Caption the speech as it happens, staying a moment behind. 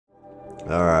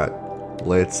Alright,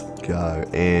 let's go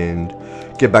and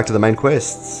get back to the main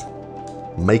quests.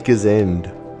 Maker's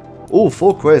End. Oh,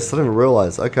 4 quests, I didn't even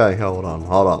realise. Okay, hold on,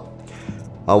 hold up.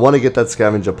 I want to get that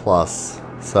Scavenger Plus.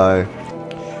 So,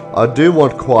 I do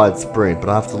want Quiet Sprint, but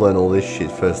I have to learn all this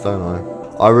shit first, don't I?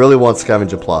 I really want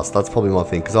Scavenger Plus, that's probably my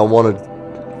thing, because I want to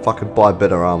fucking buy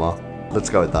better armor. Let's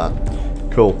go with that.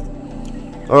 Cool.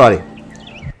 Alrighty.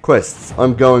 Quests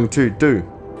I'm going to do.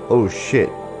 Oh shit.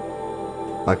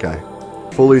 Okay.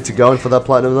 Fully to go in for that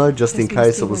platinum though, just in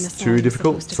case it was too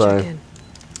difficult, so...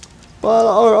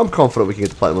 Well, I'm confident we can get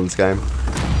the platinum in this game.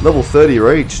 Level 30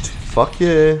 reached. Fuck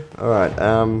yeah. Alright,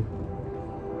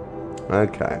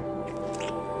 okay.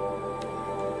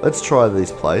 Let's try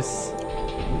this place.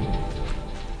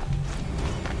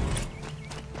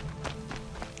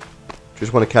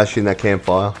 Just want to cash in that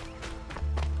campfire.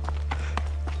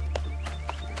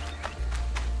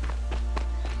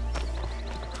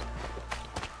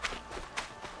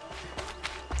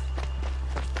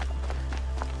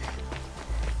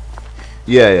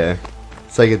 Yeah.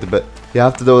 So you get the bit. You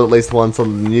have to do it at least once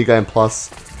on the New Game Plus,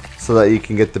 so that you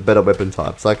can get the better weapon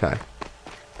types. Okay.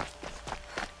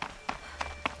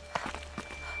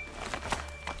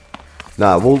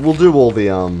 Nah, we'll do all the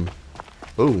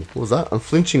Ooh, what was that?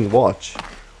 Unflinching watch.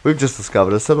 We've just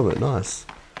discovered a settlement. Nice.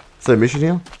 Is there a mission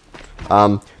here?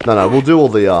 No, we'll do all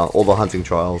the hunting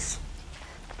trials.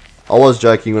 I was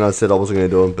joking when I said I wasn't going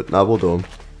to do them, but no, we'll do them.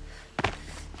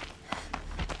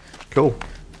 Cool.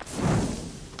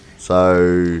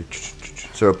 So,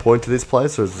 is there a point to this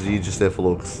place, or is he just there for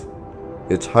looks?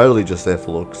 You're totally just there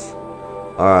for looks.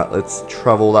 Alright, let's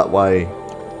travel that way.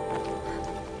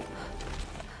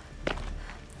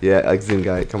 Yeah, exit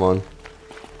gate, come on.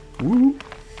 Woo.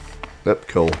 Yep,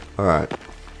 cool. Alright.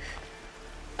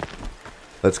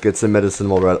 Let's get some medicine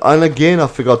while we're at it. And again, I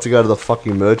forgot to go to the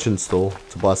fucking merchant store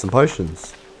to buy some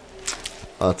potions.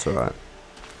 That's alright.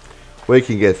 We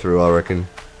can get through, I reckon.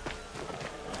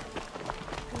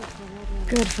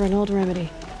 Good for an old remedy.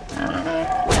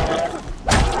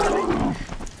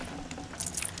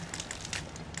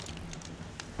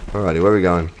 Alrighty, where are we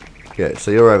going? Yeah,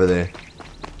 so you're over there.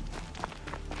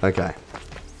 Okay.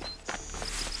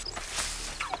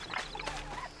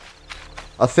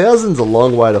 1,000's a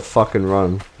long way to fucking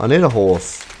run. I need a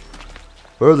horse.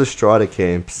 Where are the Strider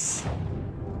camps?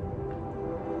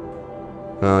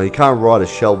 No, you can't ride a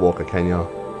Shell Walker, can you?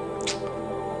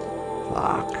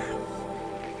 Fuck.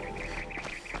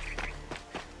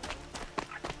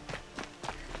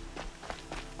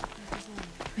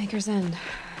 Maker's End.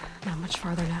 Not much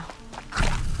farther now.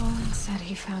 Owen said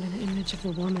he found an image of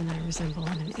the woman I resemble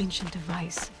on an ancient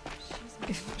device.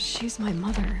 If she's my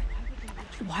mother,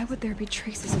 why would there be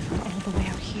traces of her all the way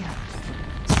out here?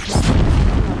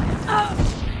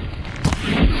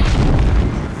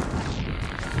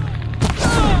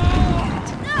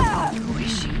 Who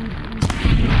is she?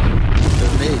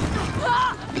 Her name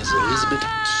is Elizabeth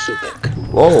Subek.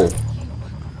 Whoa.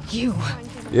 You.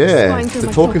 Yeah,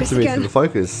 they're talking to me through the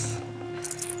focus.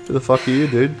 Who the fuck are you,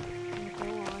 dude?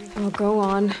 Oh, go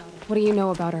on. What do you know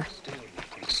about her?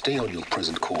 Stay on your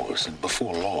present course, and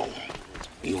before long,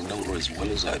 you'll know her as well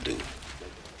as I do.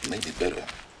 Maybe better.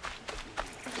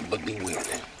 But be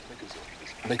wary.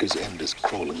 Maker's End is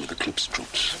crawling with Eclipse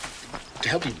troops. To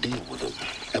help you deal with them,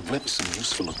 I've left some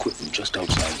useful equipment just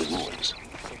outside the ruins.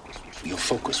 Your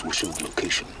focus will show the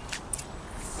location.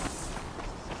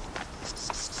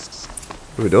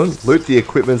 What are we doing? Loot the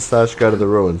equipment stash, go to the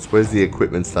ruins. Where's the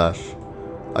equipment stash?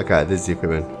 Okay, there's the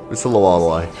equipment. It's a little while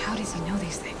away. How does he know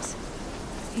these things?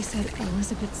 He said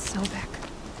Elizabeth Sobek.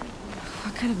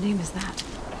 What kind of name is that?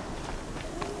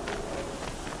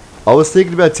 I was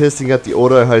thinking about testing out the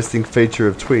auto-hosting feature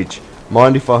of Twitch.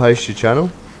 Mind if I host your channel?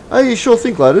 Hey, you sure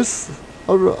think, Lotus?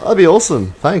 That'd be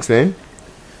awesome. Thanks, man.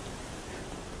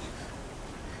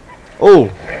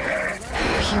 Oh.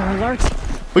 You're alert.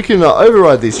 We can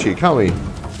override this shit, can't we?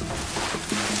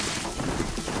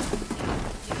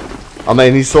 I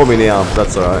mean, he saw me now, but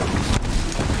that's alright.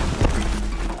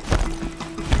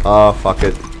 Ah, fuck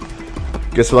it.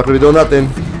 Guess we're not gonna be doing that then.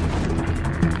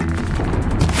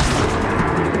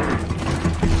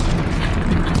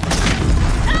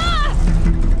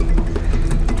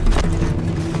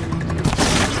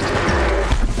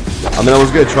 I mean, I was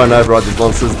gonna try and override these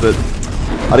monsters, but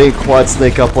I didn't quite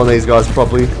sneak up on these guys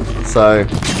properly, so...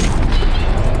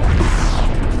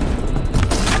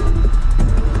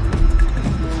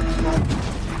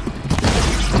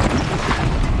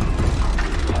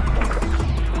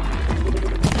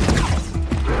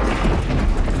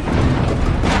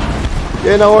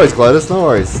 Yeah, no worries, Gladys, no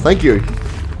worries. Thank you.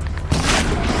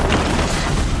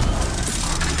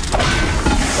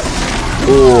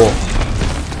 Oh,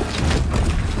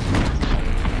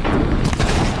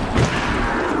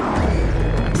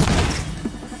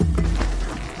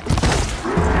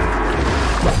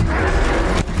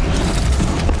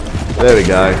 There we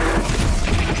go.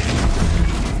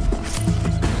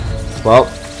 Well,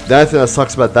 the only thing that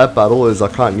sucks about that battle is I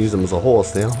can't use him as a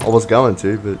horse now. I was going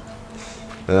to, but...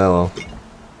 oh well.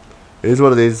 It is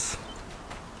what it is.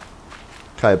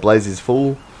 Okay, Blaze is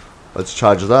full. Let's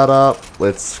charge that up.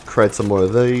 Let's create some more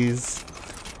of these.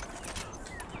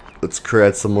 Let's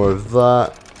create some more of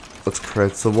that. Let's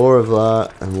create some more of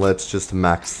that. And let's just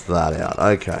max that out.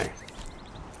 Okay.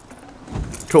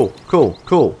 Cool, cool,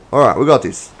 cool. Alright, we got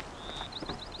this.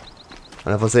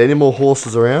 And if I see any more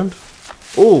horses around...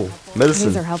 oh, medicine.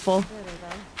 These are helpful.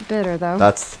 Bitter, though.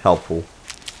 That's helpful.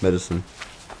 Medicine.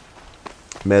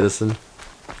 Medicine.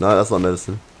 No, that's not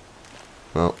medicine.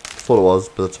 Well, thought it was,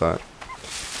 but that's alright.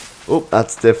 Oh,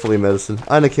 that's definitely medicine.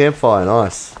 And a campfire,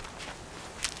 nice.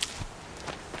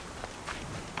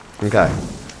 Okay.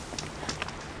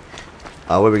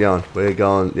 Where are we going? We're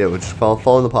going... yeah, we're just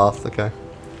following the path, okay.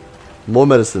 More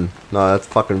medicine. No, that's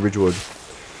fucking Ridgewood.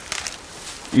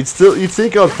 You'd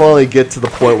think I'd finally get to the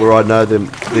point where I know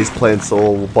these plants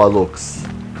all by looks.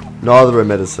 Neither are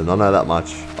medicine, I know that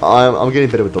much. I'm getting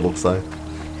better with the looks though.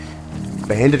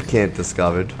 Bandit camp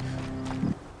discovered.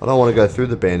 I don't want to go through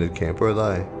the bandit camp, where are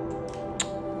they?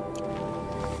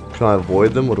 Can I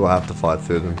avoid them or do I have to fight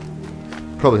through them?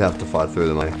 Probably have to fight through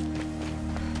them, eh?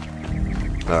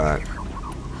 Alright.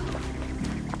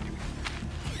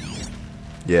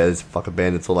 Yeah, there's fucking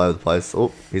bandits all over the place.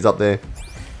 Oh, he's up there.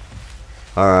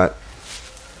 Alright.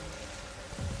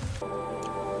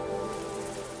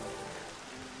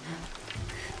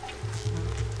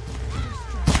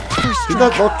 Did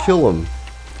that not kill him?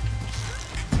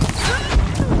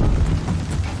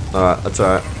 Alright, that's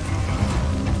alright.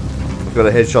 I've got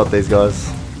to headshot these guys.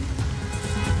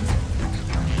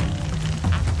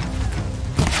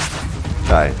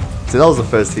 Okay. So that was the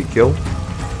first hit kill.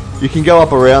 You can go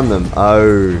up around them.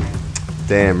 Oh.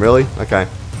 Damn, really? Okay.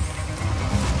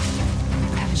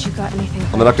 Haven't you got anything?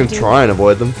 I mean, I can try and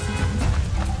avoid them.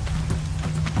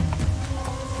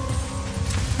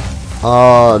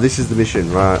 Ah, this is the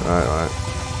mission. Right.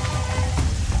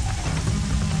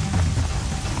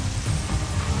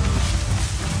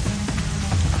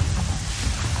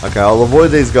 Okay, I'll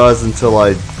avoid these guys until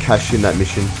I cash in that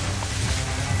mission.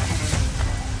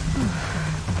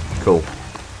 Cool.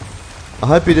 I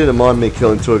hope you didn't mind me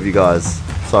killing two of you guys.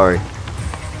 Sorry.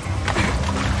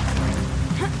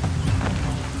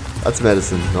 That's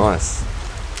medicine. Nice.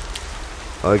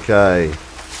 Okay.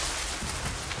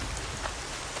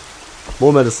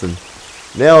 More medicine.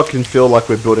 Now I can feel like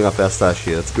we're building up our stash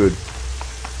here. That's good.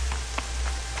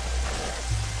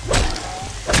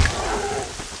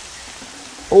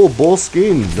 Oh, boar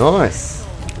skin. Nice.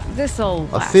 This'll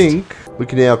last. I think we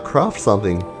can now craft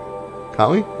something.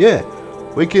 Can't we? Yeah.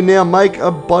 We can now make a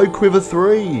bow quiver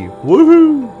 3.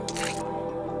 Woohoo!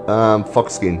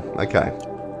 Fox skin. Okay.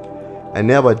 And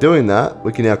now by doing that,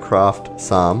 we can now craft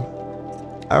some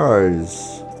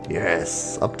arrows.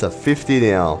 Yes. Up to 50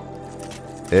 now.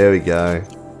 There we go.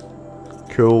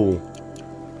 Cool.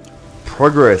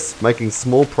 Progress. Making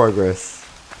small progress.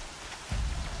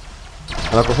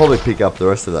 And I can probably pick up the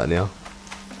rest of that now.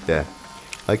 Yeah.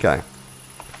 Okay.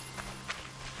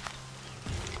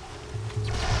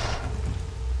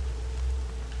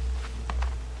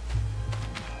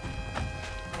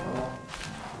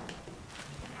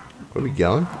 Where are we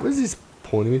going? Where's this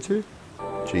pointing me to?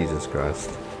 Jesus Christ.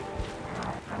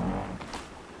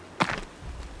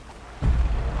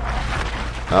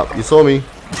 Oh, you saw me.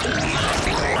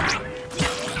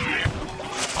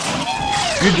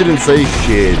 You didn't say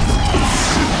shit.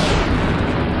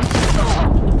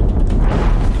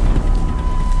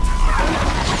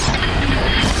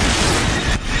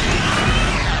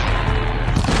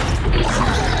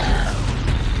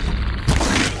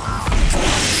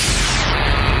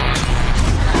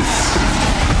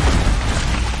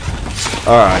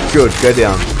 Alright, good. Go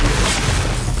down.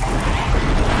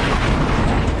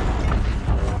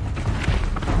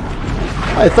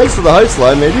 Hey, thanks for the host,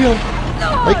 Aloy, maybe.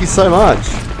 Thank you so much.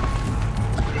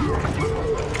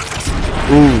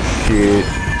 Ooh, shit.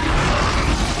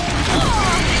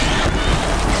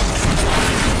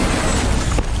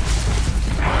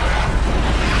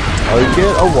 Oh,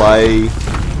 get away.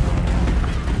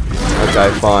 Okay,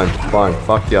 fine.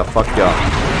 Fuck ya.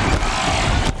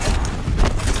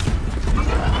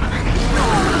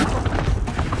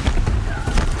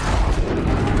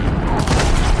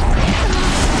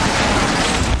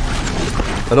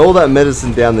 And all that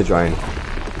medicine down the drain.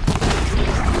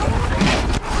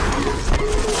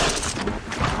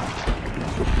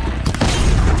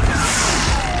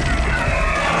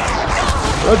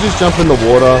 I'll just jump in the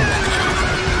water.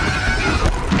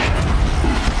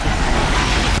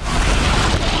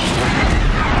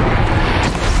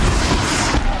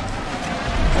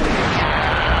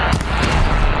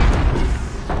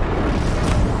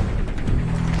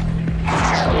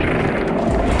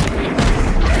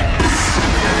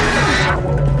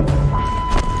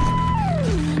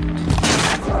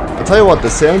 tell you what, the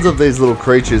sounds of these little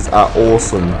creatures are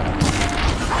awesome.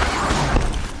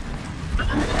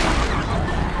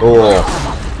 Oh.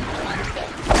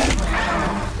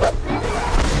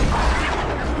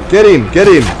 Get him! Get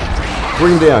him!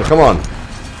 Bring him down, come on.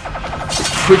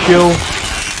 Quick kill.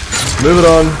 Move it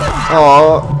on.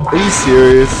 Oh, are you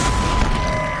serious?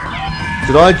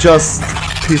 Did I just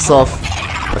piss off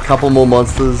a couple more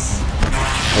monsters?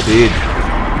 I did.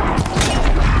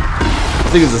 I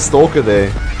think there's a stalker there.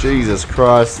 Jesus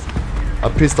Christ. I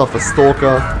pissed off a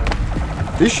stalker.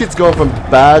 This shit's gone from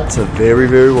bad to very,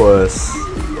 very worse.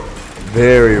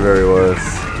 Very, very worse.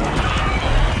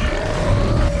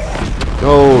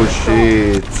 Oh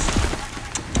shit.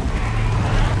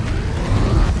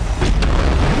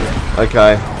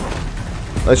 Okay.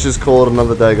 Let's just call it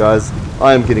another day, guys.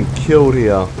 I am getting killed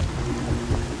here.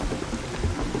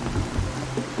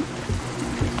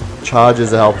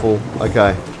 Chargers are helpful.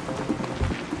 Okay.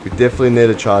 We definitely need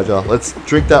a charger. Let's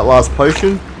drink that last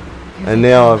potion. And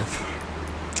now I've...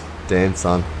 Damn,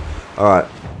 son. Alright.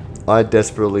 I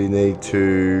desperately need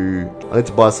to... I need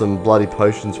to buy some bloody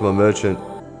potions from a merchant.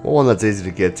 One that's easy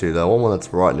to get to, though. One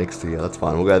that's right next to you. That's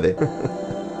fine. We'll go there.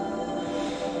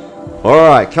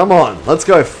 Alright, come on. Let's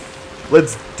go.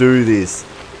 Let's do this.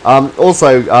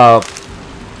 Also, I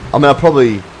mean, I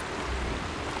probably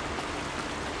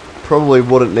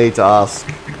wouldn't need to ask.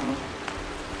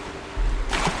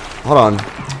 Hold on.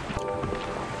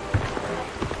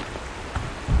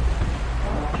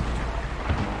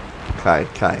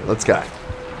 Okay, let's go.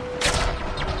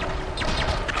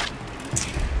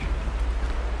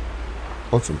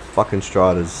 Want some fucking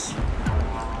striders.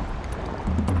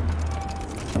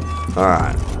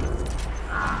 Alright.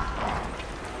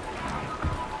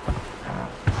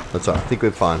 That's alright, I think we're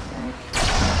fine.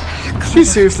 Did you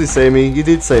seriously see me? You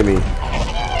did see me.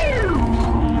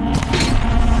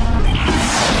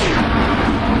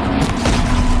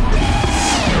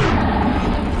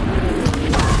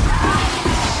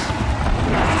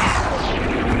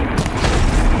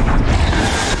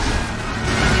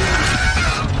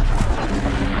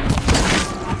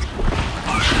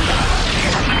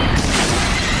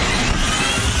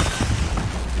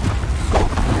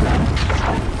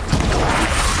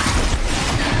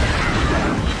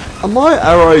 Are my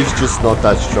arrows just not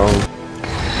that strong?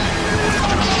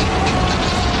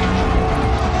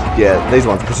 Yeah, these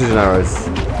ones, precision arrows.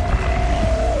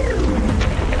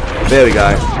 There we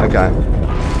go, okay.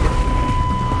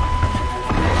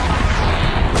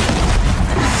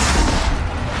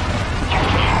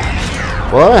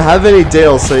 Well, I don't have any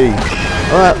DLC.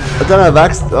 I don't have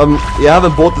access. You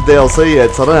haven't bought the DLC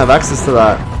yet, so I don't have access to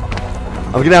that.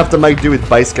 I'm gonna have to make do with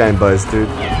base game bows, dude.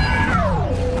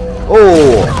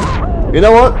 Oh! You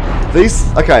know what?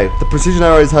 Okay, the precision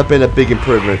arrows have been a big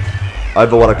improvement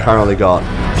over what I currently got.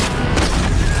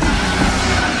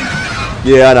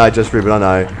 Yeah, I know, just ribbon, I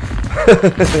know.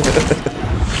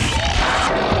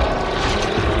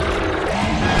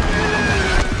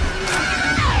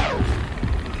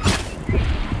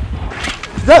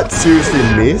 Did that seriously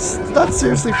miss? Did that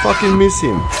seriously fucking miss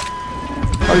him?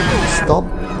 Oh, stop.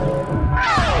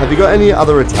 Have you got any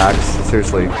other attacks?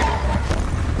 Seriously.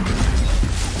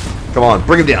 Come on,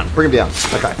 bring him down, bring him down.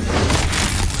 Okay.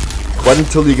 Wait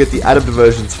until you get the added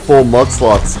versions 4 mod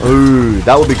slots. Ooh,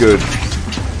 that would be good.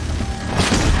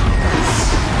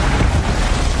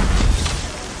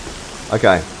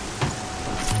 Okay.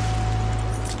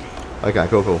 Okay,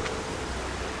 cool, cool.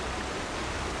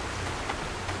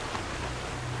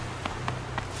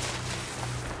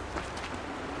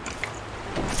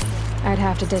 I'd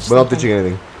have to ditch We're not ditching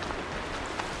anything.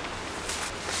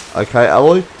 Okay,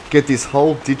 Aloy, get this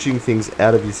whole ditching things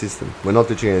out of your system. We're not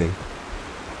ditching anything.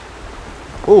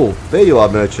 Oh, there you are,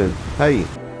 merchant. Hey.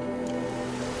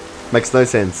 Makes no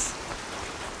sense.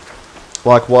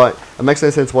 Like, why? It makes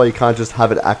no sense why you can't just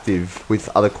have it active with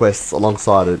other quests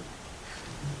alongside it.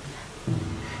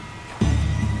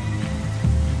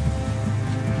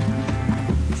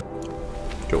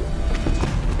 Cool.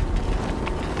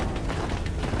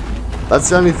 That's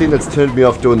the only thing that's turned me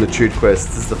off doing the chute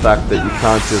quests, is the fact that you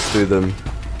can't just do them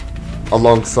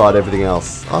alongside everything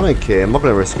else. I don't care, I'm not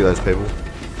going to rescue those people.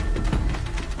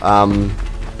 Oh.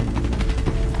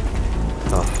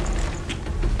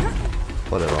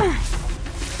 Whatever.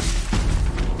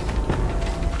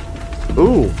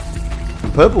 Ooh!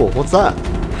 Purple, what's that?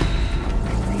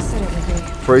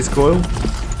 Freeze coil? Not a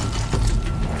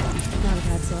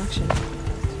bad selection.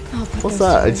 What's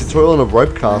that? A tutorial on a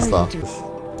rope caster.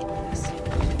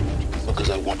 Because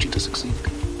I want you to succeed.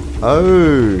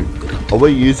 Oh! Are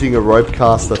we using a rope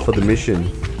caster for the mission?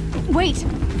 Wait!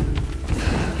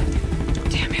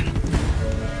 Damn him.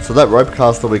 So that rope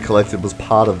caster we collected was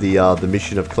part of the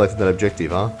mission of collecting that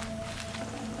objective, huh?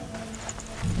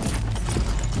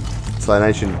 So an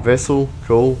ancient vessel,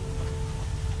 cool.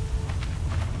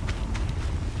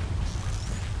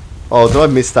 Oh, did I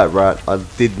miss that rat? I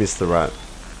did miss the rat.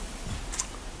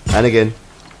 And again.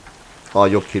 Oh,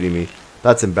 you're kidding me.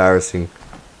 That's embarrassing.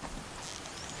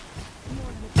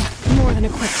 More than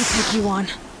equipped to take you on.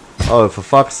 Oh, for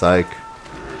fuck's sake.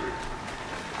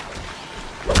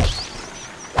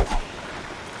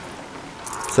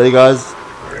 So you guys,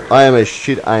 I am a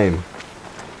shit aim.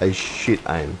 A shit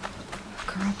aim.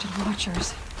 Corrupted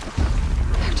watchers.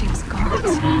 Acting as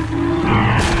guards.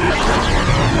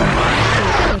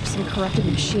 Equips and corrupted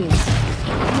machines.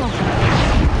 Welcome.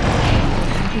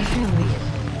 Happy family.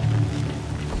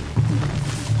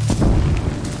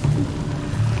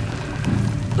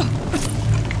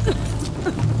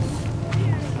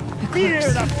 Fear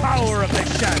the power of the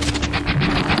shadow.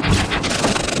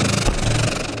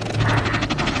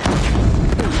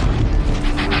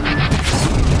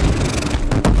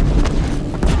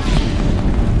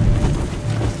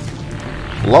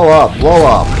 Blow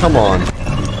up, come on.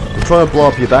 I'm trying to blow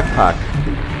up your backpack.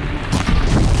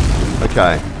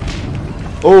 Okay.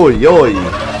 Oi, oi.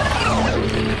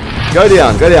 Go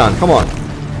down, come on.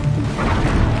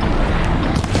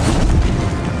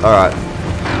 Alright.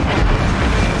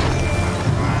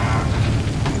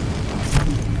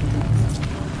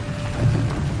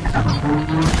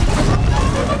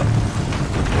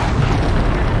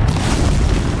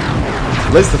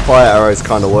 At least the fire arrows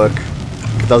kind of work.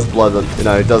 It does blow them, you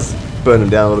know, it does burn them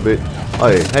down a little bit. Oh,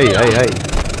 hey.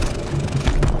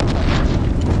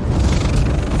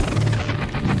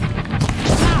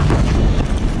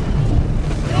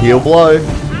 Heal blow.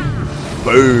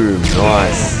 Boom,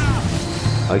 nice.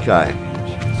 Okay.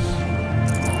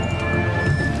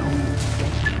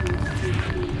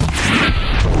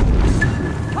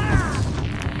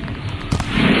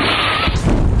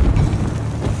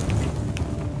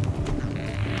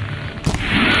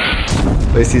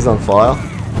 At least he's on fire.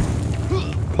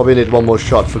 Probably need one more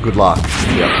shot for good luck.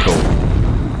 Yeah, cool.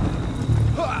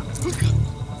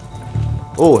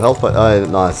 Oh, health potion. Oh,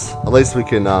 nice. At least we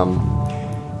can,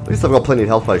 at least I've got plenty of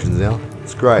health potions now.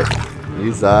 It's great.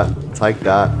 Use that. Take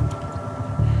that.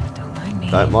 Don't mind me.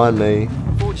 Don't mind me.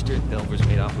 Forged earth delvers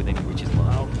made off with any riches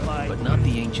left, but not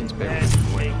the ancients buried.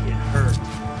 Make it hurt.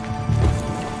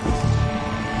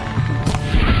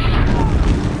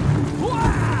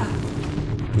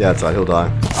 Yeah, that's right, he'll die.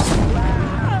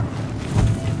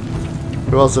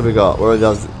 Who else have we got? Where are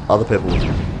those other people?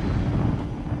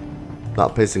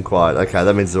 Not peace and quiet. Okay,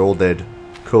 that means they're all dead.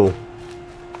 Cool.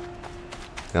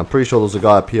 Now, I'm pretty sure there's a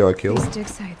guy up here I killed. These dig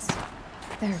sites.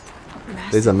 They're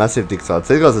massive. These are massive dig sites.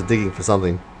 These guys are digging for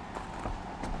something.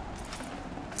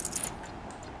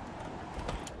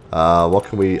 What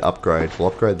can we upgrade? We'll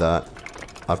upgrade that.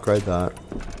 Upgrade that.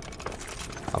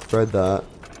 Upgrade that.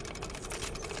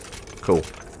 Cool.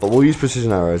 But we'll use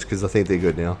precision arrows because I think they're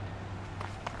good now.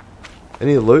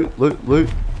 Any loot? Loot?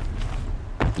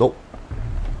 Nope.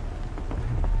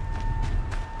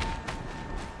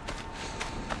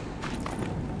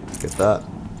 Get that.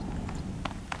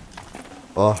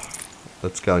 Oh,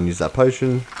 let's go and use that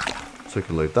potion so we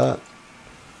can loot that.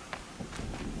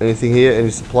 Anything here?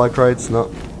 Any supply crates?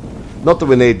 No. Not that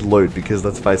we need loot because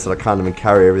let's face it, I can't even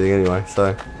carry everything anyway,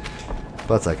 so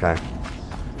that's okay.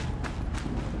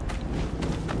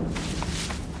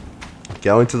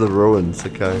 Go into the ruins,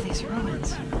 okay. These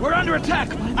ruins. We're under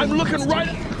attack. I'm looking right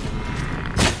at...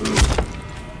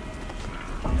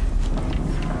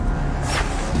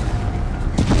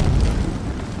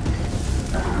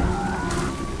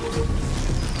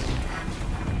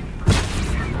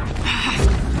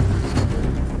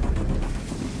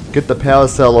 Get the power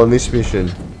cell on this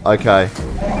mission. Okay. A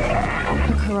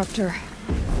corruptor.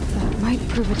 That might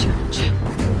prove a challenge.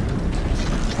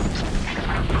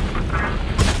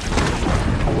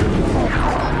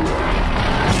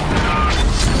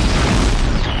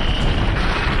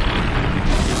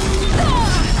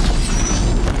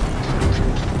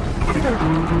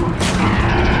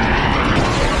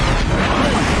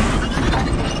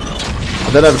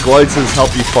 And then have glowtons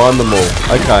help you find them all.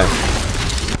 Okay.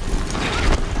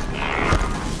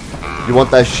 You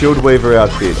want that shield weaver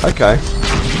outfit. Okay.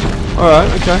 Alright,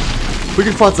 okay. We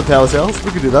can find some power cells.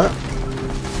 We can do that.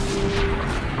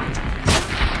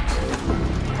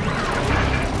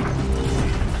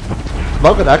 Have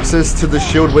I got access to the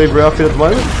shield weaver outfit at the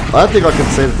moment? I don't think I can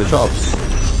see it at the shops.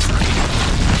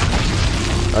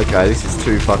 Okay, this is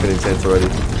too fucking intense already.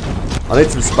 I need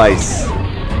some space.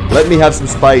 Let me have some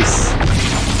space.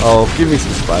 Oh, give me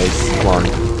some space. Come on.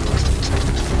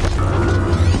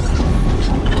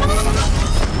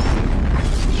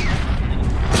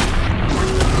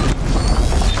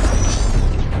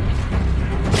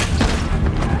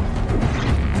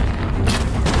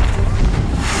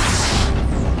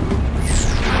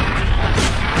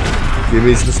 Give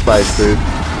me some space, dude.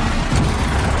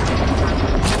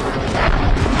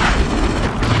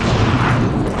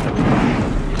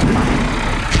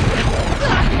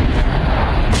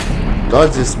 Did I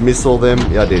just miss all them?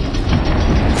 Yeah, I did.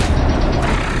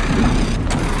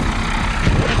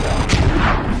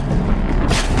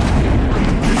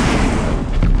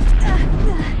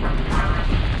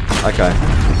 Okay.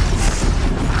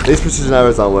 These precision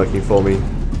arrows aren't working for me.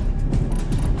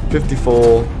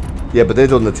 54. Yeah, but they're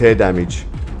doing the tear damage.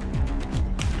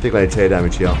 I think I need tear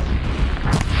damage here.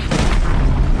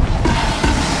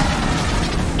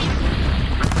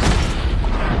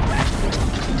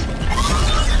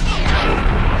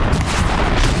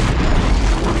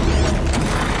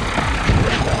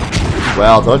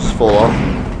 Wow, did I just fall off?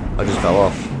 I just fell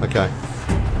off. Okay.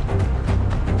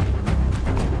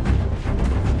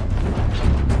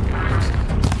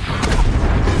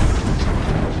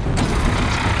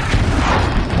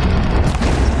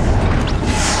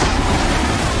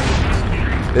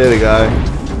 There we go.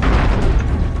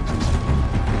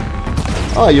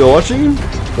 Oh, you're watching?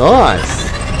 Nice.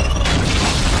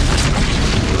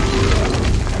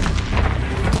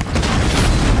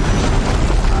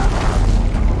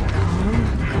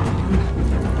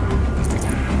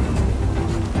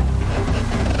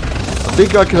 I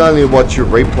think I can only watch your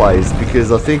replays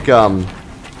because I think so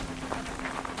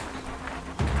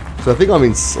I think I'm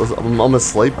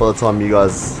asleep by the time you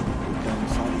guys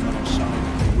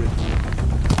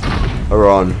are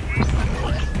on.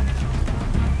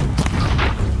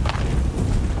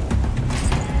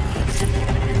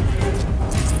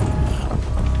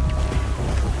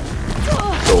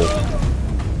 Cool.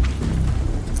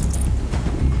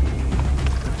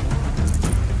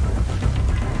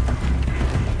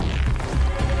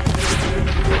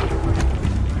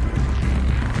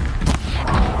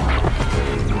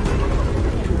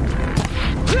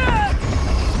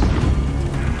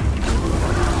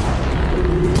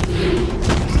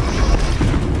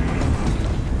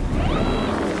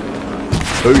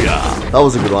 Booyah! That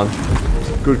was a good one.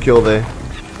 Good kill there.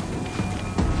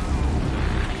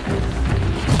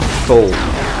 Cool.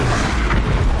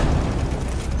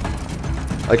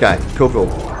 Okay, cool.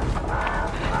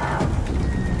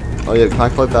 Oh yeah,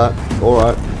 can't collect that.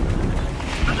 Alright.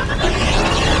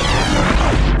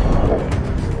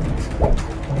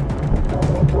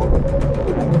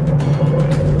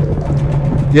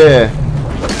 Yeah.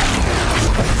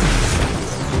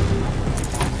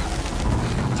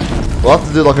 We'll have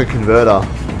to do like a converter.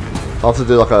 I'll have to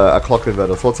do like a clock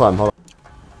converter. Full time, hold on.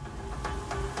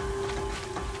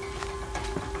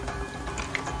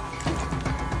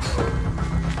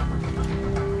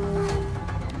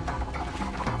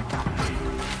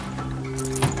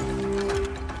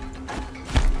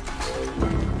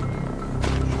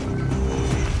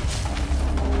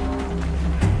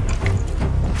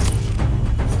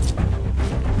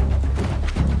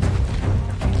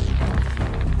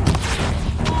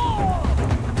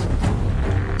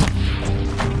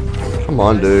 Come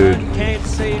on, dude. Can't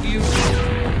save you.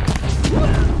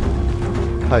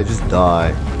 Hey, just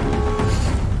die.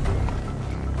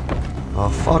 Oh,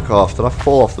 fuck off. Did I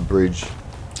fall off the bridge?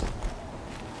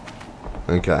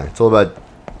 Okay, it's all about...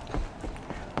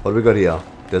 What do we got here?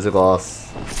 Desert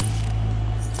glass.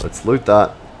 Let's loot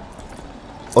that.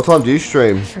 What time do you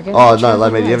stream? Oh, no,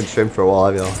 like, man, you haven't streamed for a while,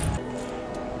 have you?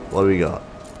 What do we got?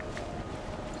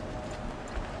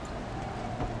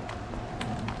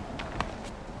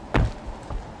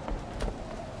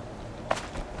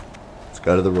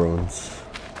 Go to the ruins.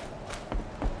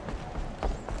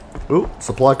 Ooh,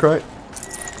 supply crate.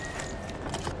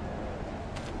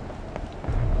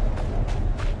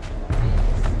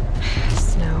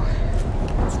 Snow.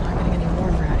 It's not getting any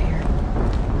warmer out here.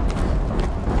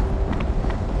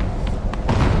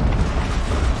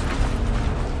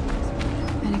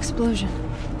 An explosion.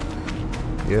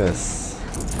 Yes.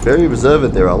 Very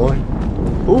reserved there, Aloy.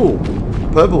 Ooh,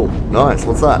 purple. Nice.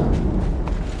 What's that?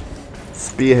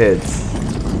 Spearheads.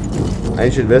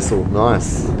 Ancient vessel,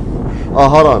 nice. Oh,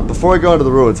 hold on. Before I go into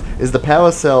the ruins, is the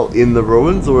power cell in the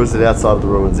ruins or is it outside of the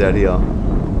ruins out here?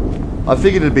 I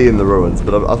figured it'd be in the ruins,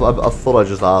 but I thought I'd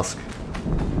just ask.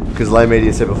 Because Lay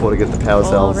Media said before to get the power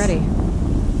cells. Already.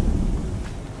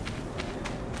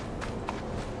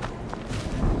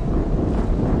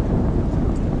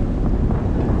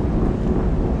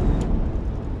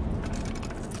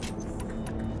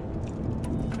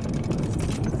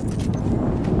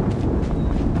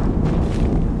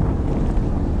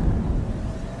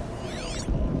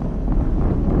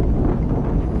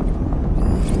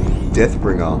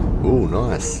 Deathbringer. Ooh,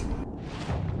 nice.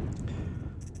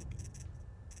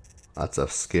 That's a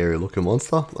scary looking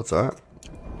monster. That's alright.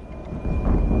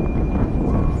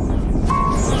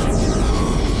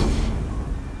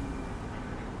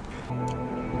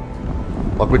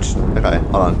 Like which? Okay,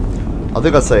 hold on. I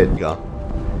think I see it. Go.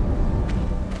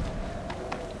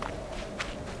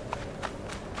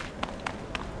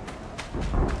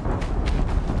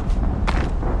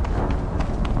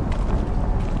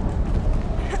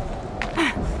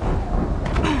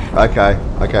 Okay,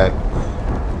 okay.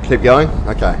 Keep going?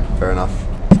 Okay, fair enough.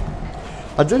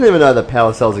 I didn't even know that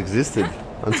power cells existed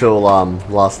until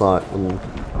last night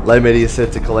when Media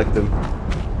said to collect them.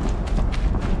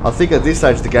 I think at this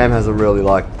stage the game hasn't really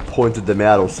like pointed them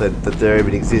out or said that they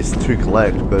even exist to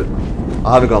collect, but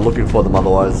I haven't gone looking for them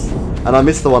otherwise. And I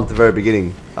missed the one at the very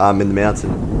beginning, in the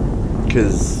mountain,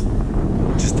 because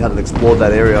just hadn't explored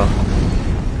that area.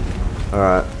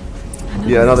 Alright.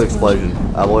 Yeah, another explosion.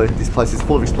 Aloy, this place is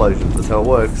full of explosions, that's how it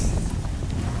works.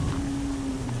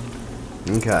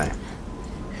 Okay.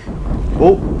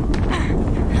 Oh!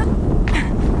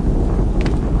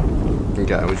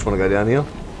 Okay, we just want to go down here.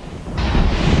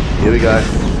 Here we go.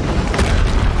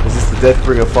 Is this the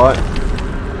Deathbringer fight?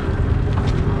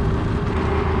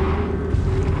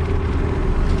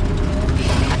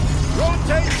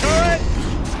 Rotate turret!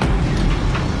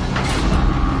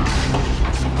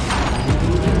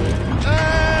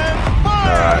 And fire!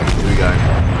 Alright, here we go.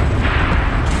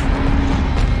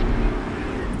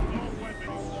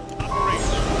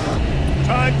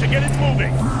 Time to get it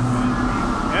moving.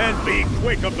 And be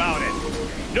quick about it.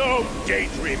 No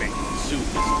daydreaming. Soon.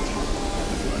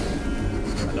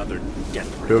 Another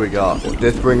Deathbringer. Here we go.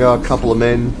 Deathbringer, a couple of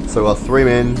men. So we got 3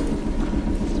 men.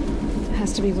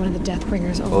 Has to be one of the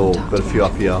Deathbringers. Oh, got a few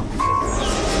up here. I'll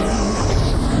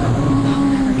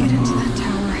never get into that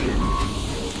tower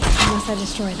unless I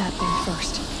destroy that thing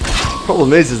first.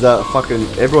 Problem is that fucking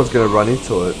everyone's gonna run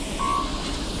into it.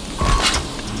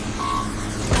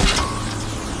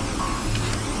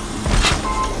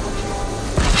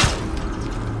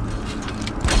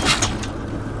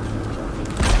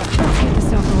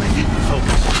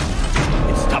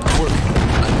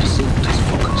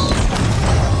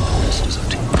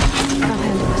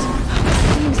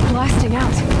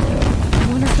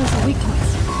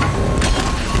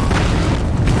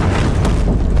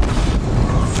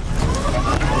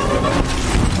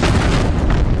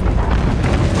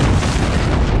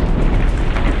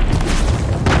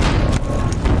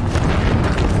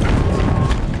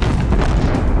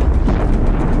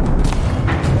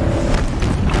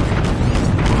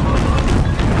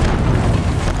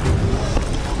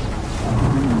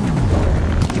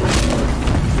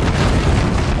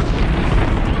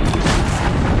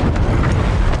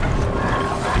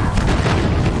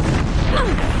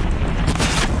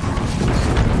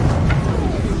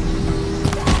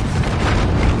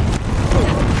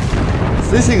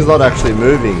 This thing's not actually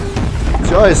moving.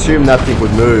 So I assumed that thing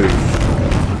would move.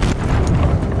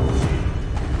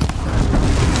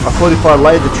 I thought if I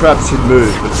laid the traps he'd move,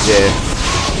 but yeah.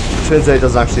 Turns out it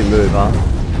doesn't actually move, huh?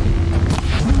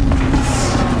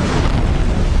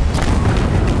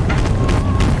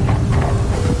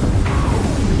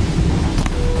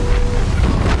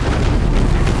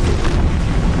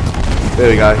 There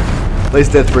we go. At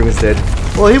least Deathbringer's dead.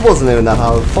 Well, he wasn't even that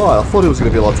hard to fight. I thought he was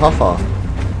going to be a lot tougher.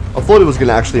 I thought he was going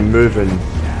to actually move and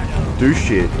do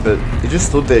shit, but he just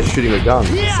stood there shooting a gun.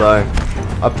 So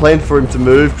I planned for him to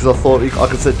move because I thought I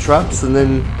could set traps, and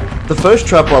then the first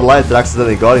trap I laid that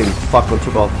accidentally got him fucking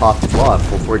took off half his life,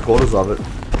 or 3/4 of it.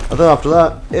 And then after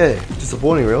that, yeah,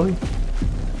 disappointing really.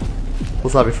 I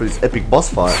was happy for this epic boss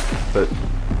fight, but...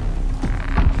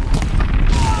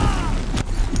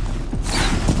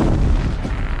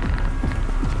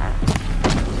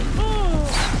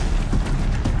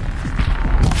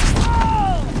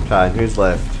 Okay, who's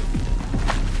left?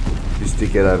 This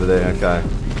dickhead over there, okay.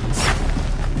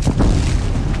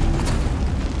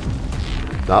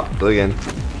 Nope, do it again.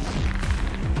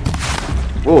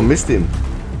 Whoa, missed him.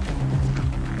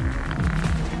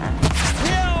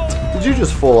 Did you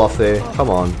just fall off there? Come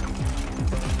on.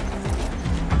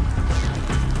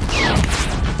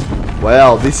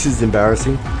 Wow, this is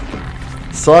embarrassing.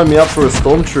 Sign me up for a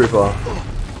stormtrooper.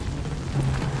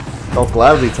 They'll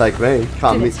gladly take me.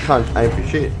 Can't aim for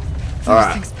shit.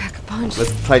 Alright.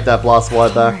 Let's take that blast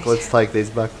wire back. Right. Let's take these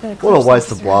back. What a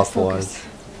waste of blast wires.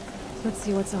 Let's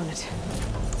see what's on it.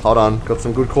 Hold on, got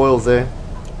some good coils there.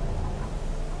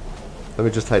 Let me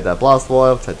just take that blast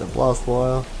wire, take that blast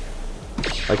wire.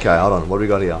 Okay, hold on, what do we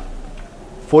got here?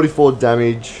 44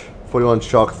 damage, 41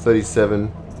 shock,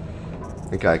 37.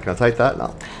 Okay, can I take that?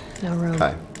 No. No room.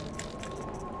 Okay.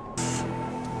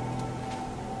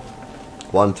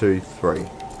 1, 2, 3.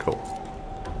 Cool.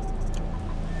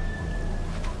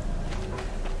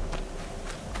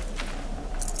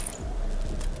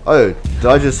 Oh, did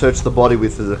I just search the body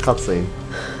with the cutscene?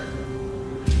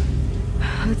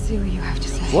 Let's see what you have to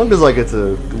say. As long as I get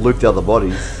to look the other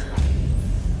bodies.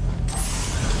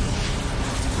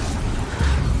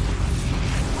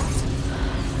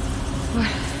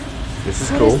 This is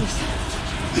cool.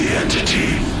 The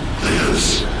entity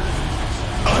lives.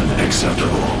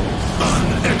 Unacceptable.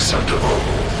 Unacceptable.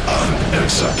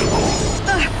 Unacceptable.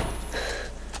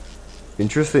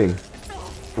 Interesting.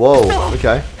 Whoa,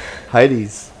 okay.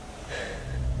 Hades.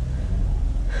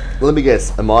 Let me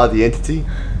guess, am I the entity?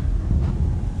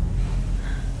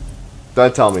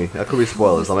 Don't tell me. That could be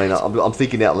spoilers. I mean, I'm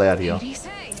thinking out loud here.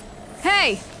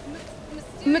 Hey!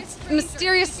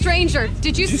 Mysterious stranger,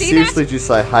 did you see that? Seriously just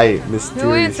say, hey,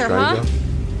 mysterious answer, stranger?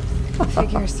 huh?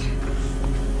 Figures.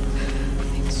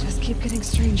 Things just keep getting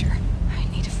stranger. I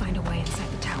need to find a way inside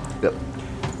the tower. Yep.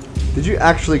 Did you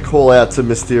actually call out to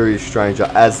mysterious stranger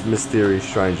as mysterious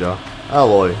stranger?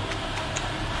 Aloy.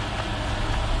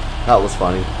 That was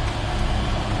funny.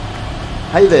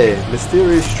 Hey there,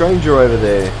 mysterious stranger over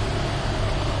there.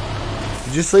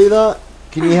 Did you see that?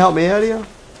 Can you help me out here?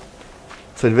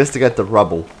 So investigate the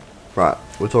rubble. Right,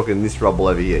 we're talking this rubble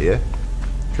over here, yeah?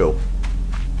 Cool.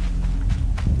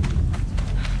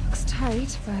 Looks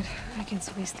tight, but I can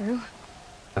squeeze through.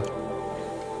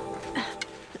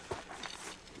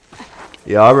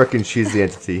 Yeah, I reckon she's the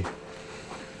entity.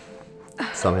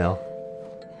 Somehow.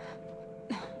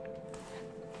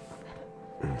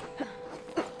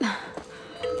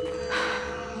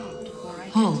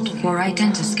 Hold for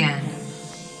identiscan.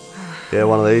 Yeah,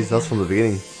 one of these. That's from the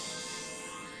beginning.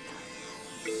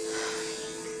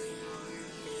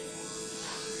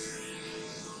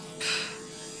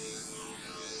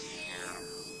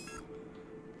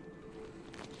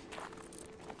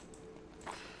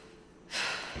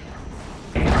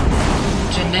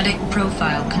 Genetic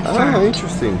profile confirmed. Oh,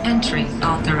 interesting. Entry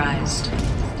authorized.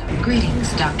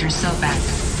 Greetings, Dr. Sobek.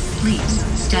 Please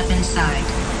step inside.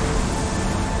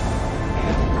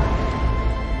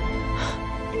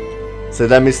 So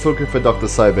they mistook her for Dr.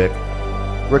 Sobek.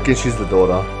 Reckon she's the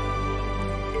daughter.